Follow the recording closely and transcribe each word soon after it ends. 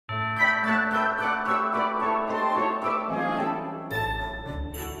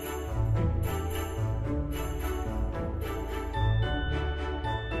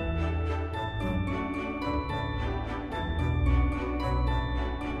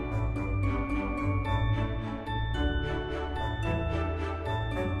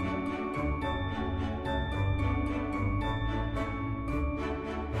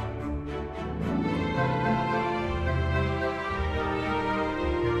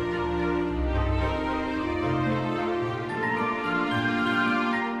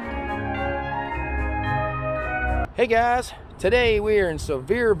Hey guys, today we are in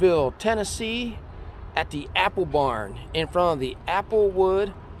Sevierville, Tennessee at the Apple Barn in front of the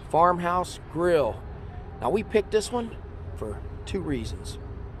Applewood Farmhouse Grill. Now we picked this one for two reasons.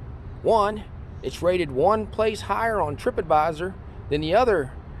 One, it's rated one place higher on TripAdvisor than the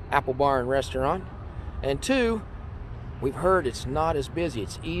other Apple Barn restaurant. And two, we've heard it's not as busy.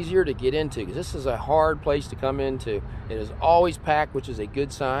 It's easier to get into because this is a hard place to come into. It is always packed, which is a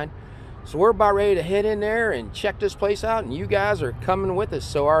good sign. So we're about ready to head in there and check this place out, and you guys are coming with us.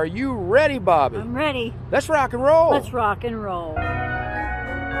 So are you ready, Bobby? I'm ready. Let's rock and roll. Let's rock and roll.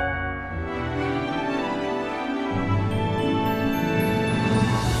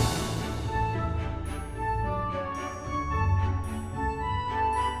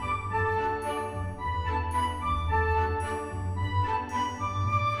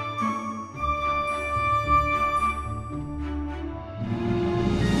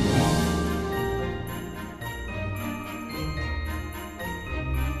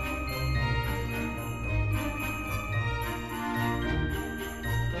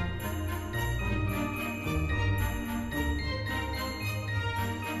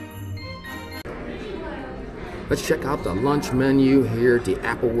 Let's check out the lunch menu here at the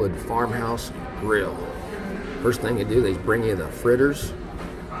Applewood Farmhouse Grill. First thing they do, they bring you the fritters,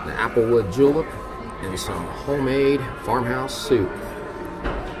 the Applewood julep, and some homemade farmhouse soup.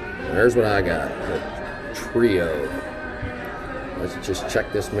 There's what I got, the trio. Let's just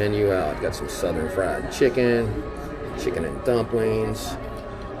check this menu out. Got some southern fried chicken, chicken and dumplings,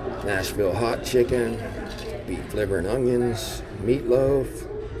 Nashville hot chicken, beef liver and onions, meatloaf,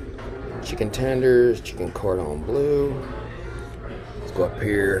 chicken tenders, chicken cordon bleu. Let's go up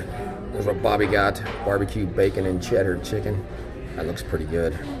here. There's what Bobby got, barbecue bacon and cheddar chicken. That looks pretty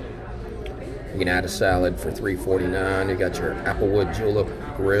good. You can add a salad for $3.49. You got your Applewood julep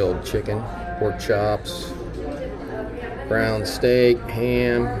grilled chicken, pork chops, ground steak,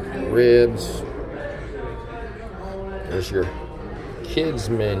 ham, ribs. There's your kids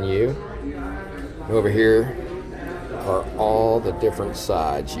menu. Over here are all the different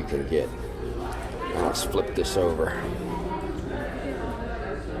sides you can get. Now let's flip this over.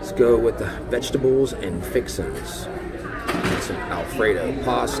 Let's go with the vegetables and fixins. Some Alfredo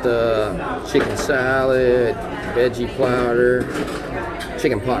pasta, chicken salad, veggie platter,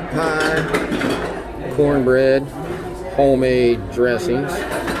 chicken pot pie, cornbread, homemade dressings.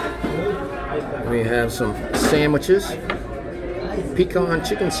 We have some sandwiches, pecan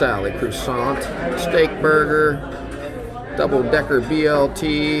chicken salad, croissant, steak burger, double-decker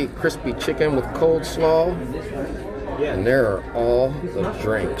BLT, crispy chicken with cold slaw, and there are all the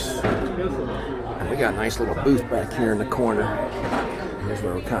drinks. And we got a nice little booth back here in the corner. Here's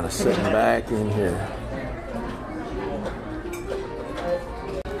where we're kind of sitting back in here.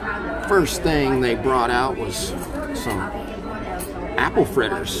 First thing they brought out was some apple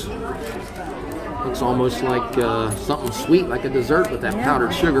fritters. Looks almost like something sweet, like a dessert with that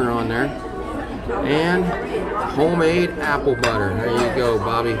powdered sugar on there. And homemade apple butter. There you go,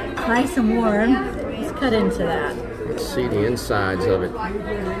 Bobby. Nice and warm. Let's cut into that. Let's see the insides of it.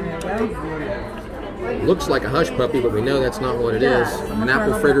 There we go. Looks like a hush puppy, but we know that's not what it is. An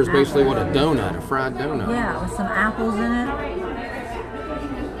apple fritter is basically what a donut, a fried donut. Yeah, with some apples in it.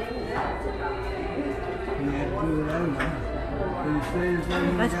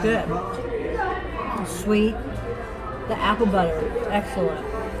 That's good. Sweet. The apple butter, excellent.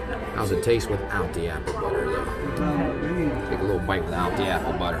 How's it taste without the apple butter, though? Take a little bite without the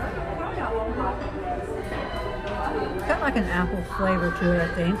apple butter. It's got like an apple flavor to it, I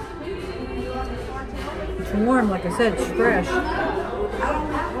think. It's warm, like I said, it's fresh.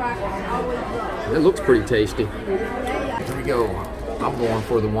 It looks pretty tasty. Here we go. I'm going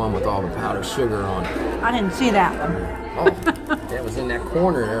for the one with all the powdered sugar on it. I didn't see that one. Oh, it was in that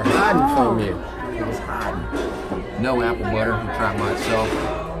corner there, hiding from you. It was hiding. No apple butter. I'll try it myself.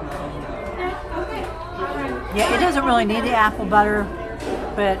 Yeah, it doesn't really need the apple butter,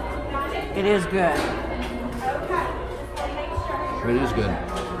 but it is good. It is good.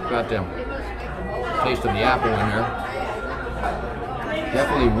 Got the taste of the apple in there.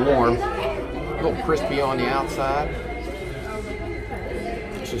 Definitely warm. A little crispy on the outside.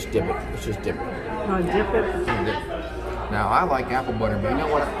 Let's just dip it. Let's just dip it. Want to dip it? Now, I like apple butter, but you know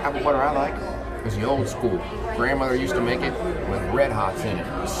what apple butter I like? It's the old school. Grandmother used to make it with Red Hots in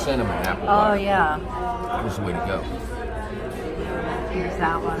it. Cinnamon apple butter. Oh, yeah. That was the way to go. Here's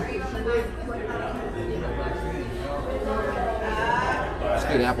that one. It's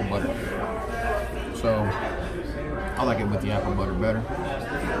good apple butter. So, I like it with the apple butter better.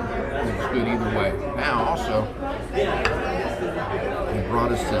 It's good either way. Now, also, they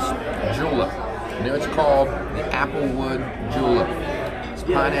brought us this julep. Now it's called the Applewood Julep. It's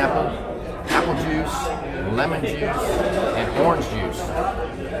pineapple, apple juice, lemon juice, and orange juice.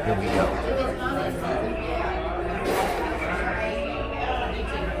 Here we go.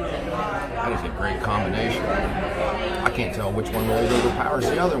 That is a great combination. I can't tell which one really overpowers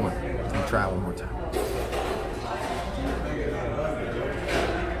the other one. Let me try it one more time.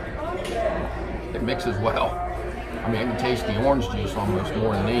 It mixes well. I mean, I can taste the orange juice almost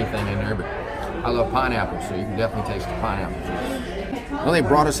more than anything in there, but I love pineapple, so you can definitely taste the pineapple juice. Well, they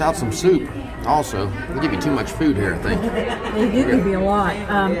brought us out some soup also. They give you too much food here, I think. They do give you a lot.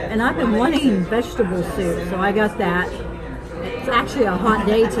 And I've been wanting vegetable soup, so I got that. It's actually a hot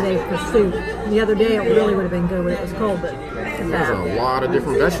day today for soup. The other day it really would have been good when it was cold, but there's a lot of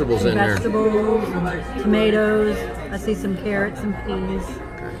different vegetables in there. Vegetables, and tomatoes. I see some carrots and peas.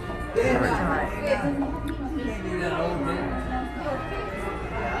 Okay. All right.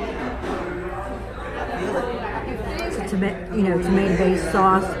 It's a tomato-based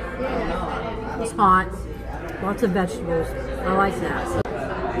sauce. It's hot. Lots of vegetables. I like that.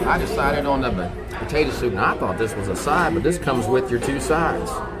 I decided on the potato soup. Now, I thought this was a side, but this comes with your 2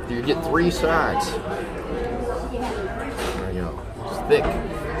 sides. You get 3 sides. There you go. It's thick.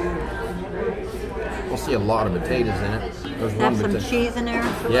 You'll see a lot of potatoes in it. There's have some cheese in there?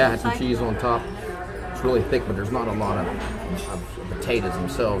 Yeah, some cheese on top. It's really thick, but there's not a lot of potatoes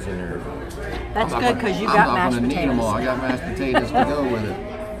themselves in there. That's good because you got mashed potatoes. I'm not going to need them all. I got mashed potatoes to go with it.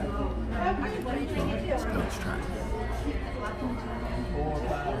 Let's try it.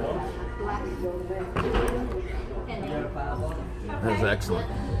 That's excellent.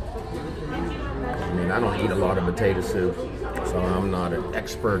 I mean, I don't eat a lot of potato soup, so I'm not an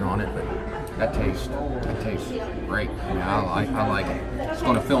expert on it, but that tastes great. I mean, I like it. It's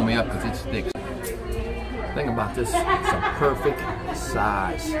going to fill me up because it's thick. The thing about this, it's a perfect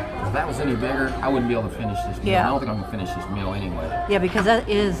size. If that was any bigger, I wouldn't be able to finish this meal. Yeah. I don't think I can finish this meal anyway. Yeah, because that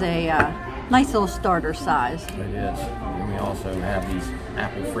is a nice little starter size. It is. And we also have these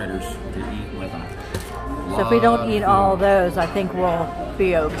apple fritters to eat with them. So if we don't eat all those, I think we'll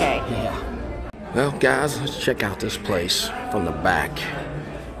be okay. Yeah. Well, guys, let's check out this place from the back.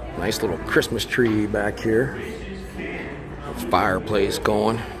 Nice little Christmas tree back here. Fireplace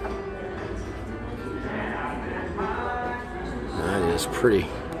going. That is pretty.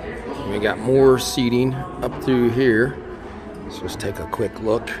 We got more seating up through here. Let's just take a quick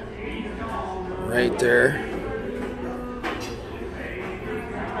look. Right there.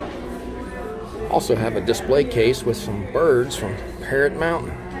 Also have a display case with some birds from Parrot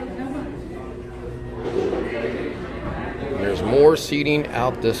Mountain. And there's more seating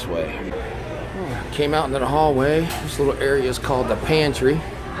out this way. Came out into the hallway. This little area is called the pantry.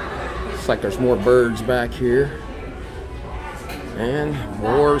 Looks like there's more birds back here. And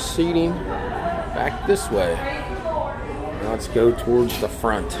more seating back this way. Now let's go towards the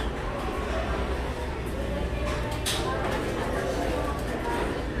front.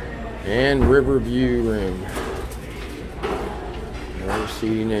 And Riverview room. More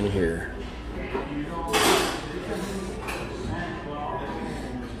seating in here.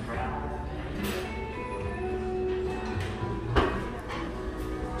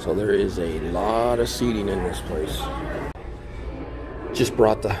 So there is a lot of seating in this place. Just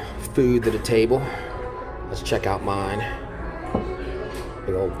brought the food to the table. Let's check out mine.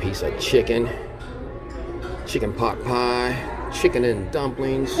 Big old piece of chicken. Chicken pot pie. Chicken and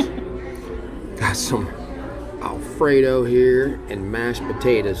dumplings. Got some Alfredo here and mashed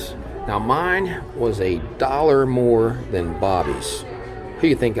potatoes. Now mine was $1 more than Bobby's. Who do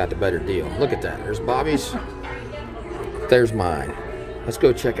you think got the better deal? Look at that. There's Bobby's. There's mine. Let's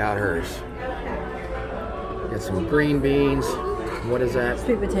go check out hers. Got some green beans. What is that?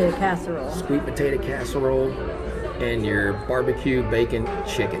 Sweet potato casserole. Sweet potato casserole and your barbecue bacon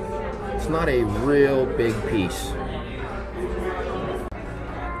chicken. It's not a real big piece.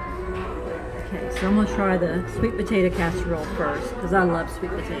 Okay, so I'm gonna try the sweet potato casserole first because I love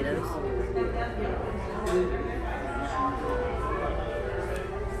sweet potatoes.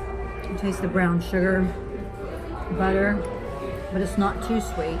 You taste the brown sugar, butter, but it's not too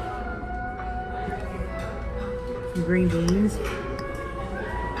sweet. Some green beans.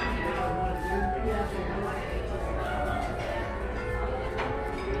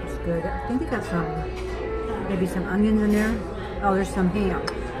 It's good. I think they got maybe some onions in there. Oh, there's some ham.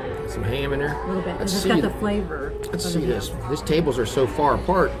 Some ham in there? A little bit. Let's It's see got the flavor. Let's see this. These tables are so far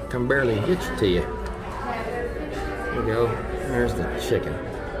apart, can barely get to you. There you go. There's the chicken.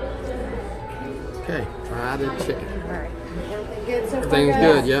 Okay, try the chicken. All right. Everything good so far? Everything's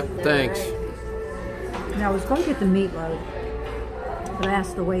good, yep, thanks. Now I was going to get the meatloaf, But I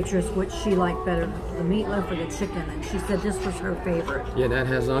asked the waitress what she liked better, the meatloaf or the chicken, and she said this was her favorite. Yeah, that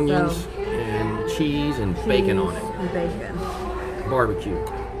has onions and cheese and bacon on it. And bacon. Barbecue.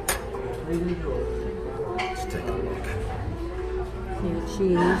 Let's take a look. See the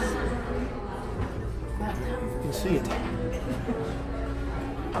cheese. You can see it.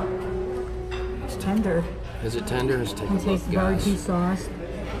 It's tender. Is it tender? Let's take a You look, taste the barbecue guys. sauce.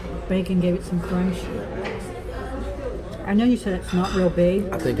 Bacon gave it some crunch. I know you said it's not real big,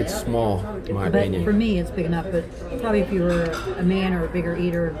 I think it's small, in my but opinion. for me it's big enough. But probably if you were a man or a bigger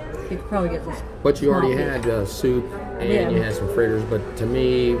eater, you could probably get this. But you already small had soup and Yeah. you had some fritters. But to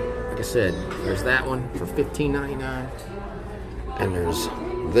me, like I said, there's that one for $15.99, and there's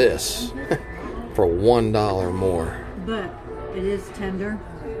this for $1 more. But it is tender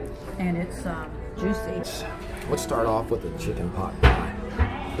and it's juicy. Let's start off with the chicken pot pie.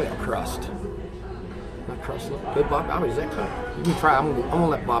 Look at the crust. That crust look good, Bobby. Bobby, is that good? You can try. I'm gonna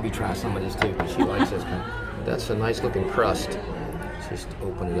let Bobby try some of this too, because she likes this kind. That's a nice looking crust. Let's just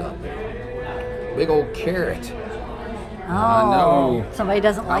open it up. Big old carrot. Oh, I know. somebody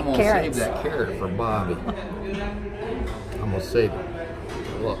doesn't like I'm gonna carrots. save that carrot for Bobby. I'm gonna save it.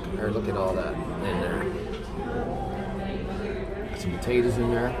 Look, there. Look at all that in there. Got some potatoes in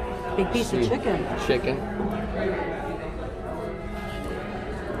there. Big piece of chicken. Chicken.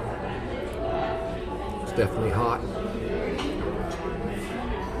 It's definitely hot.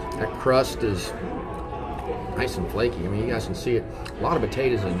 That crust is nice and flaky. I mean, you guys can see it. A lot of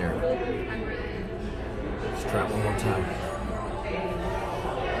potatoes in there. Let's try it one more time.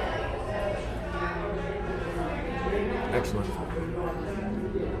 Excellent.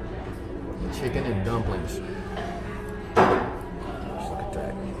 Chicken and dumplings. Just look at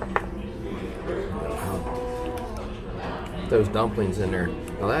that. Those dumplings in there.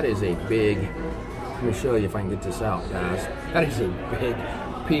 Now that is a big, let me show you if I can get this out, guys. That is a big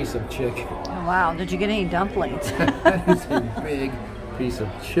piece of chicken. Oh, wow, did you get any dumplings? That is a big piece of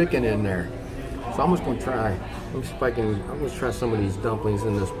chicken in there. So I'm just gonna try, let me see if I can, I'm gonna try some of these dumplings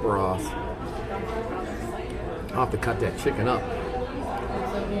in this broth. I'll have to cut that chicken up.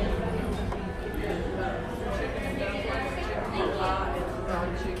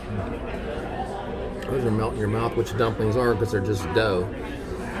 Those are melting your mouth, which dumplings are, because they're just dough.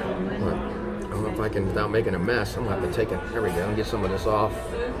 But I don't know if I can, without making a mess, I'm gonna have to take it, there we go, and get some of this off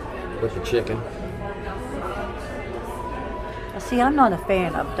with the chicken. See, I'm not a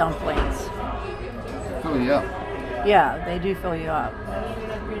fan of dumplings. Fill you up. Yeah, they do fill you up.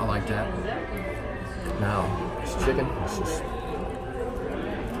 I like that. Now, this chicken,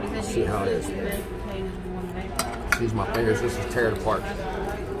 let's see how it is. Use my fingers, this is tear it apart.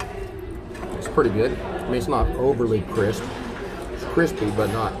 It's pretty good. I mean, it's not overly crisp. It's crispy, but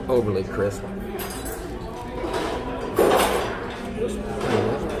not overly crisp. That's a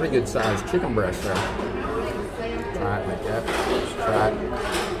pretty good sized chicken breast there. Try it like that. Let's try it.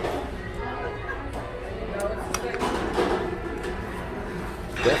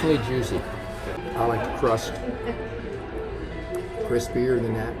 Definitely juicy. I like the crust. Crispier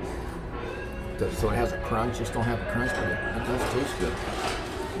than that. So it has a crunch. Just don't have a crunch, but it does taste good.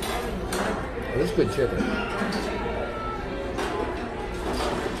 It's good chicken.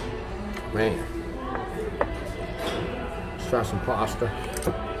 Man. Let's try some pasta.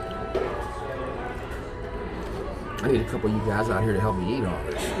 I need a couple of you guys out here to help me eat all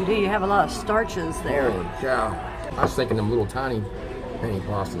this. You do, you have a lot of starches there. Holy cow. I was thinking them little tiny penny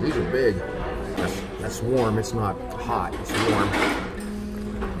pasta. These are big. That's warm. It's not hot. It's warm.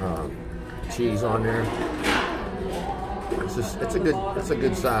 Cheese on there. It's a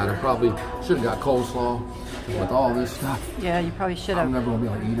good side. I probably should have got coleslaw with all this stuff. Yeah, you probably should have. I'm never gonna be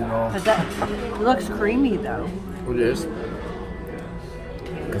able to eat it all. Because that looks creamy though. It is.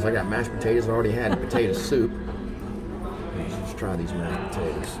 Because I got mashed potatoes. I already had potato soup. Let's try these mashed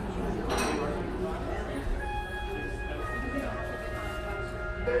potatoes.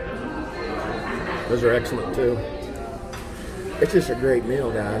 Those are excellent too. It's just a great meal,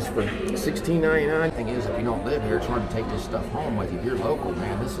 guys, for $16.99. The thing is, if you don't live here, it's hard to take this stuff home with you. If you're local,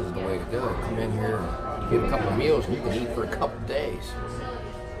 man, this is the way to go. Come in here and get a couple of meals, and you can eat for a couple of days.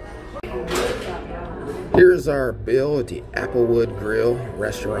 Here's our bill at the Applewood Grill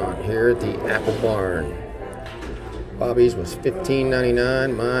restaurant here at the Apple Barn. Bobby's was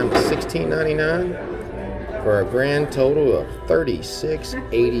 $15.99, mine was $16.99, for a grand total of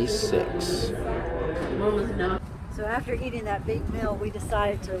 $36.86. So after eating that big meal, we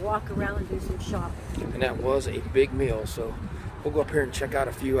decided to walk around and do some shopping. And that was a big meal, so we'll go up here and check out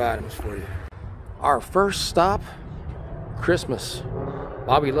a few items for you. Our first stop, Christmas.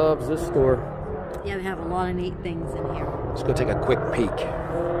 Bobby loves this store. Yeah, we have a lot of neat things in here. Let's go take a quick peek.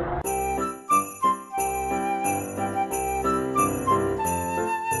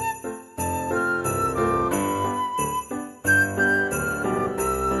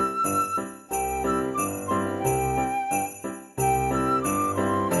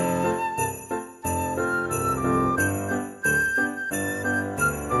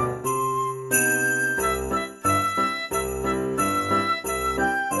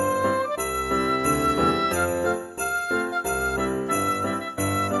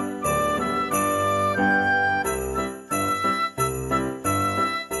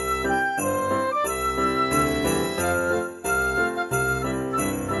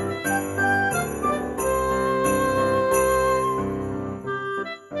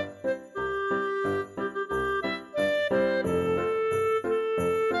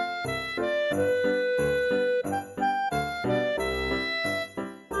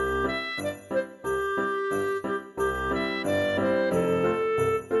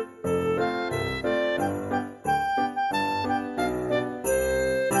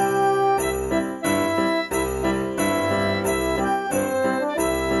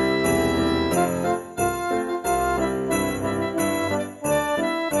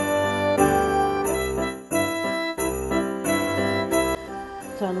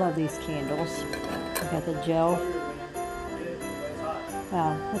 So I love these candles. I got the gel.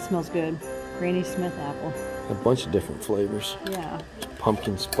 Wow, that smells good. Granny Smith apple. A bunch of different flavors. Yeah.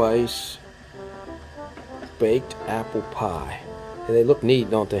 Pumpkin spice, baked apple pie. Hey, they look neat,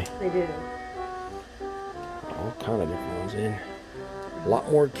 don't they? They do. All kind of different ones in. A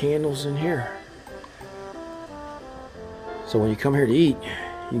lot more candles in here. So when you come here to eat,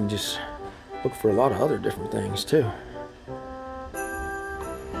 you can just look for a lot of other different things too.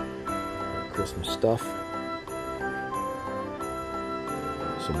 Christmas stuff.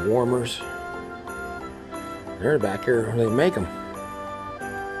 Some warmers. They're back here where they make them.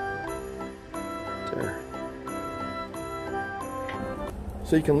 There.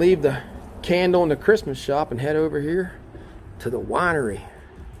 So you can leave the candle in the Christmas shop and head over here to the winery.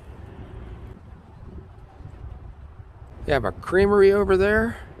 You have a creamery over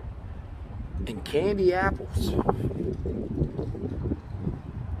there and candy apples.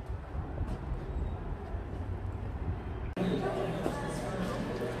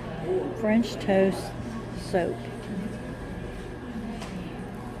 French toast soap.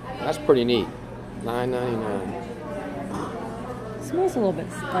 That's pretty neat. $9.99. Smells a little bit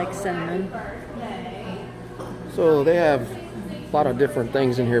like cinnamon. So they have a lot of different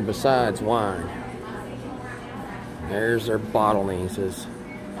things in here besides wine. There's their bottling. It says,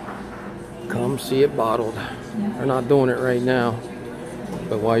 come see it bottled. They're not doing it right now.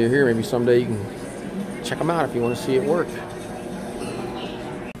 But while you're here, maybe someday you can check them out if you want to see it work.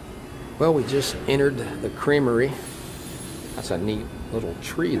 Well, we just entered the creamery. That's a neat little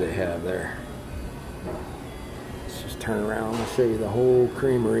tree they have there. Let's just turn around and show you the whole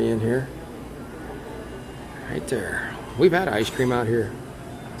creamery in here. Right there. We've had ice cream out here.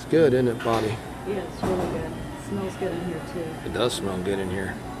 It's good, isn't it, Bobby? Yeah, it's really good. It smells good in here too. It does smell good in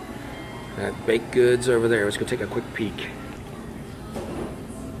here. Got baked goods over there. Let's go take a quick peek.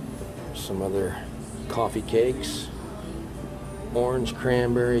 Some other coffee cakes. Orange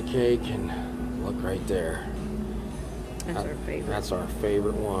cranberry cake, and look right there. That's our favorite. That's our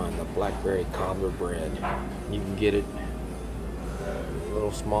favorite one, the blackberry cobbler bread. You can get it a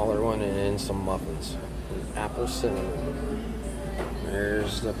little smaller one and then some muffins. Apple cinnamon.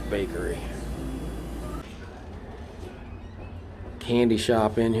 There's the bakery. Candy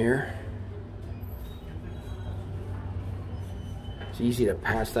shop in here. It's easy to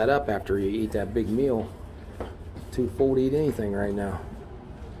pass that up after you eat that big meal. Too full to eat anything right now.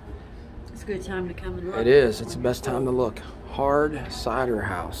 It's a good time to come and look. It is. It's the best time to look. Hard Cider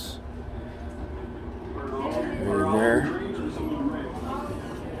House. Right in there.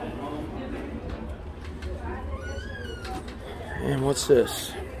 And what's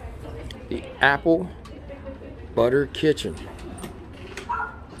this? The Apple Butter Kitchen.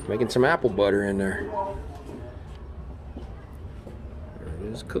 Making some apple butter in there. There it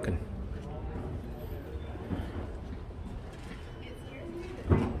is, cooking.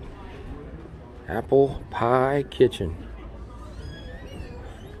 Apple Pie Kitchen.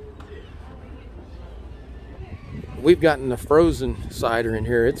 We've gotten the frozen cider in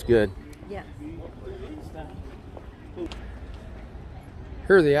here. It's good. Yeah.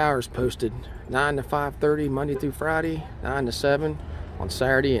 Here are the hours posted. 9 to 5:30 Monday through Friday, 9 to 7 on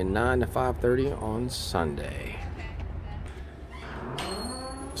Saturday, and 9 to 5:30 on Sunday.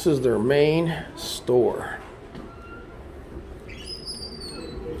 This is their main store.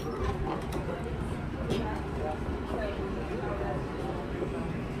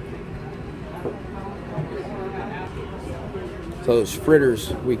 So those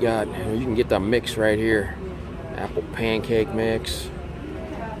fritters we got, you can get the mix right here. Apple pancake mix,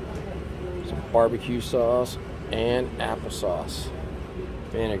 some barbecue sauce, and applesauce.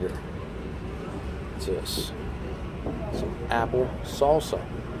 Vinegar. What's this? Some apple salsa.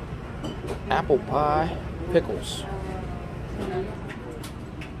 Apple pie, pickles.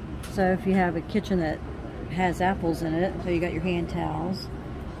 So if you have a kitchen that has apples in it, so you got your hand towels,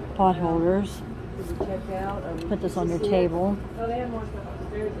 pot holders, put this on your table. A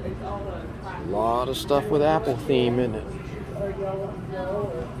lot of stuff with apple theme in it.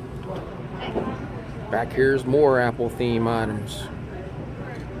 Back here's more apple theme items.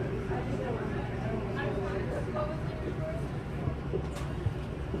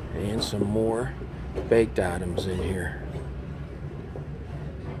 And some more baked items in here.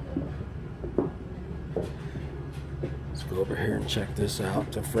 Let's go over here and check this out.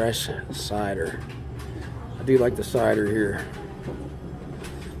 It's a fresh cider. I do like the cider here.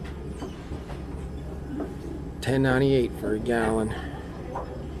 $10.98 for a gallon.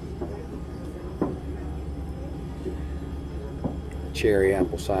 Cherry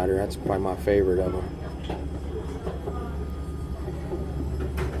apple cider, that's probably my favorite of them.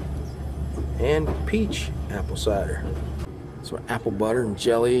 And peach apple cider. So apple butter and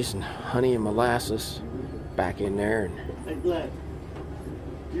jellies and honey and molasses back in there. And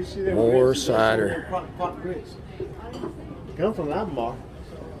more cider. Come from that bar.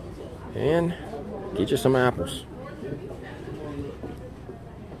 And get you some apples.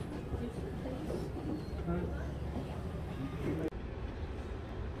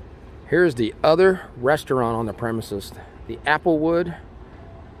 Here's the other restaurant on the premises, the Applewood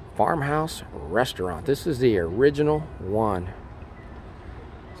Farmhouse restaurant. This is the original one.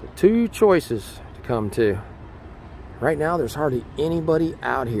 So 2 choices to come to. Right now there's hardly anybody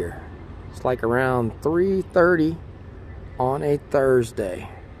out here. It's like around 3:30 on a Thursday.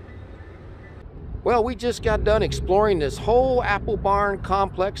 Well, we just got done exploring this whole apple barn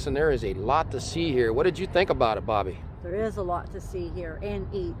complex, and there is a lot to see here. What did you think about it, Bobby? There is a lot to see here and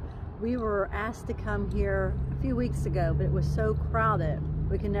eat. We were asked to come here a few weeks ago, but it was so crowded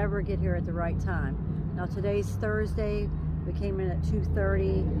we can never get here at the right time. Now today's Thursday. We came in at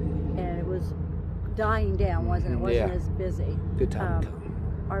 2:30 and it was dying down, wasn't it? It wasn't as busy. Good time to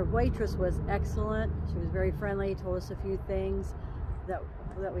come. Our waitress was excellent. She was very friendly, told us a few things that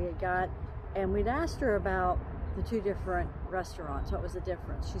we had got. And we'd asked her about the 2 different restaurants. What was the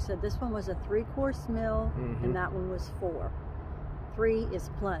difference? She said this one was a 3-course meal and that one was 4. 3 is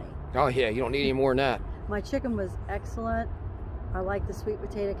plenty. Oh yeah, you don't need any more than that. My chicken was excellent. I like the sweet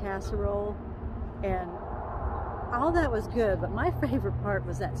potato casserole, and all that was good, but my favorite part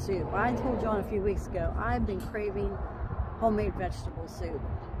was that soup. I told John a few weeks ago, I've been craving homemade vegetable soup,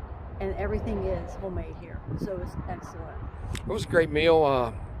 and everything is homemade here, so it's excellent. It was a great meal.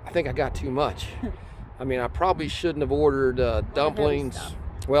 I think I got too much. I mean, I probably shouldn't have ordered dumplings.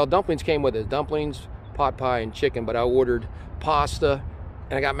 Well, dumplings came with it. Dumplings, pot pie, and chicken, but I ordered pasta,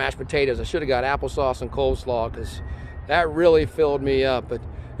 and I got mashed potatoes. I should have got applesauce and coleslaw, because that really filled me up, but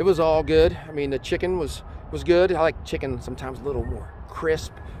it was all good. I mean, the chicken was good. I like chicken sometimes a little more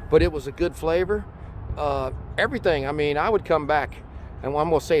crisp, but it was a good flavor. Everything, I mean, I would come back, and I'm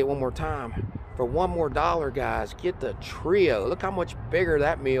gonna say it one more time. For $1 more, guys, get the trio. Look how much bigger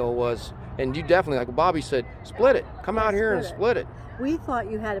that meal was. And you definitely, like Bobby said, split it. Come out here and split it. We thought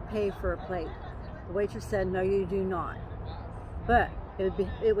you had to pay for a plate. The waitress said, no, you do not. But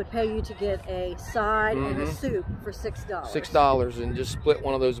it would pay you to get a side and a soup for $6. $6, and just split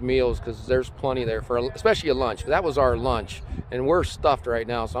one of those meals, because there's plenty there for, especially a lunch. That was our lunch, and we're stuffed right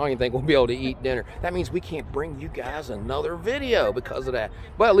now, so I don't even think we'll be able to eat dinner. That means we can't bring you guys another video because of that.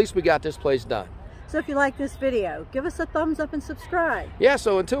 But at least we got this place done. So if you like this video, give us a thumbs up and subscribe. Yeah,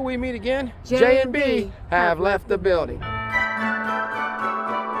 so until we meet again, J and B have left the building.